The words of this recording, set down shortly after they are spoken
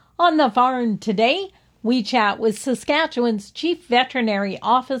On the farm today, we chat with Saskatchewan's Chief Veterinary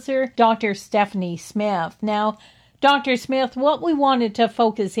Officer, Dr. Stephanie Smith. Now, Dr. Smith, what we wanted to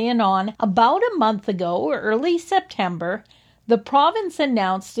focus in on, about a month ago, early September, the province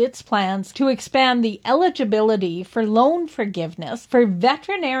announced its plans to expand the eligibility for loan forgiveness for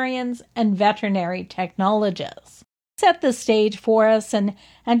veterinarians and veterinary technologists. Set the stage for us and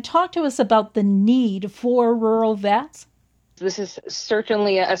talk to us about the need for rural vets. This is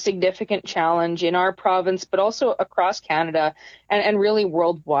certainly a significant challenge in our province, but also across Canada and really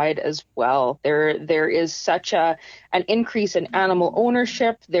worldwide as well. There is such an increase in animal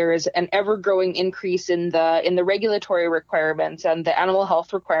ownership. There is an ever-growing increase in the regulatory requirements and the animal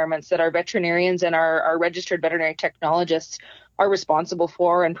health requirements that our veterinarians and our registered veterinary technologists are responsible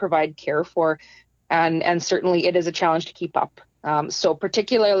for and provide care for. And certainly it is a challenge to keep up. So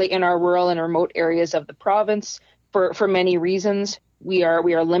particularly in our rural and remote areas of the province, for many reasons, we are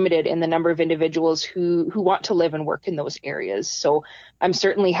limited in the number of individuals who want to live and work in those areas. So I'm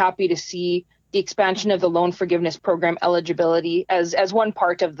certainly happy to see the expansion of the loan forgiveness program eligibility as one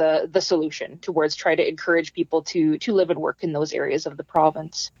part of the solution towards trying to encourage people to live and work in those areas of the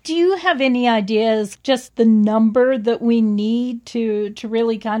province. Do you have any ideas, just the number that we need to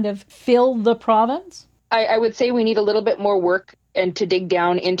really kind of fill the province? I would say we need a little bit more work and to dig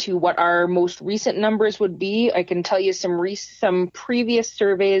down into what our most recent numbers would be. I can tell you some previous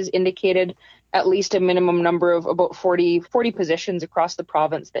surveys indicated at least a minimum number of about 40 positions across the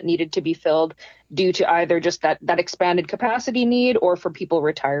province that needed to be filled due to either just that expanded capacity need or for people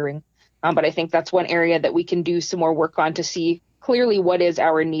retiring. But I think that's one area that we can do some more work on to see clearly what is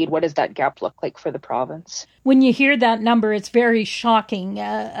our need, what does that gap look like for the province. When you hear that number, it's very shocking,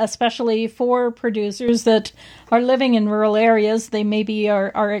 especially for producers that are living in rural areas. They maybe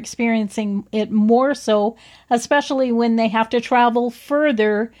are experiencing it more so, especially when they have to travel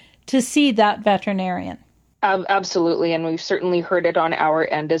further to see that veterinarian. Absolutely, and we've certainly heard it on our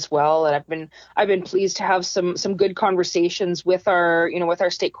end as well. And I've been pleased to have some good conversations with our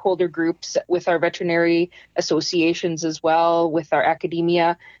stakeholder groups, with our veterinary associations as well, with our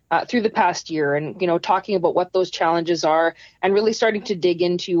academia through the past year, and talking about what those challenges are, and really starting to dig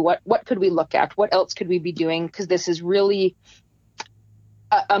into what could we look at, what else could we be doing, because this is really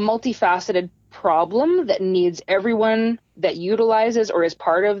a multifaceted problem that needs everyone that utilizes or is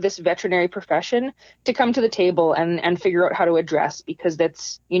part of this veterinary profession to come to the table and figure out how to address, because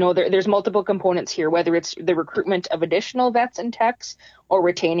that's, there's multiple components here, whether it's the recruitment of additional vets and techs or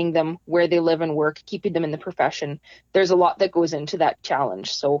retaining them where they live and work, keeping them in the profession. There's a lot that goes into that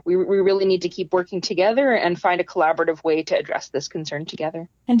challenge. So we really need to keep working together and find a collaborative way to address this concern together.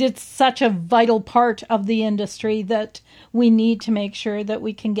 And it's such a vital part of the industry that we need to make sure that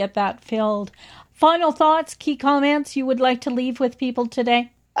we can get that filled. Final thoughts, key comments you would like to leave with people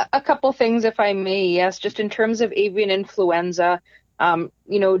today? A couple things, if I may. Yes, just in terms of avian influenza,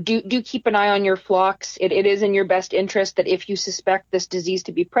 do keep an eye on your flocks. It is in your best interest that if you suspect this disease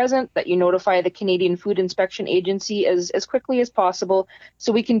to be present, that you notify the Canadian Food Inspection Agency as quickly as possible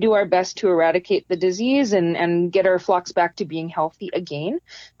so we can do our best to eradicate the disease and get our flocks back to being healthy again.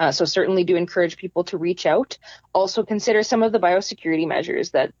 So certainly do encourage people to reach out. Also consider some of the biosecurity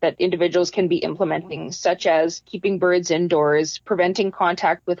measures that individuals can be implementing, such as keeping birds indoors, preventing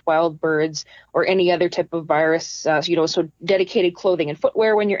contact with wild birds or any other type of virus, so dedicated clothing and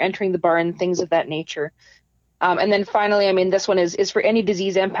footwear when you're entering the barn, things of that nature. And then finally, this one is for any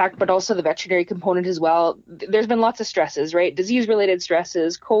disease impact, but also the veterinary component as well. There's been lots of stresses, right? Disease-related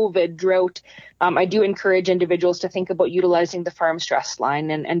stresses, COVID, drought. I do encourage individuals to think about utilizing the farm stress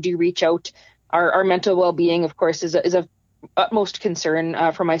line and do reach out. Our mental well-being, of course, is a utmost concern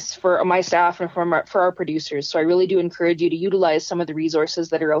for my staff and for our producers. So I really do encourage you to utilize some of the resources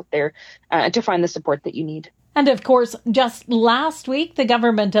that are out there and to find the support that you need. And of course, just last week, the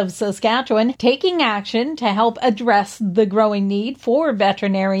government of Saskatchewan taking action to help address the growing need for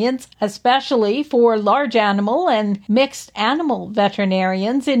veterinarians, especially for large animal and mixed animal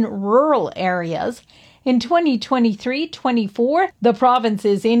veterinarians in rural areas. In 2023-24, the province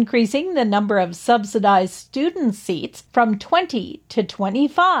is increasing the number of subsidized student seats from 20 to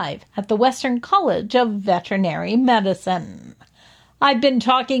 25 at the Western College of Veterinary Medicine. I've been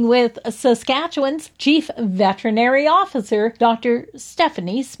talking with Saskatchewan's Chief Veterinary Officer, Dr.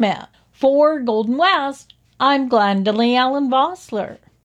 Stephanie Smith. For Golden West, I'm Glendalee Allen Vossler.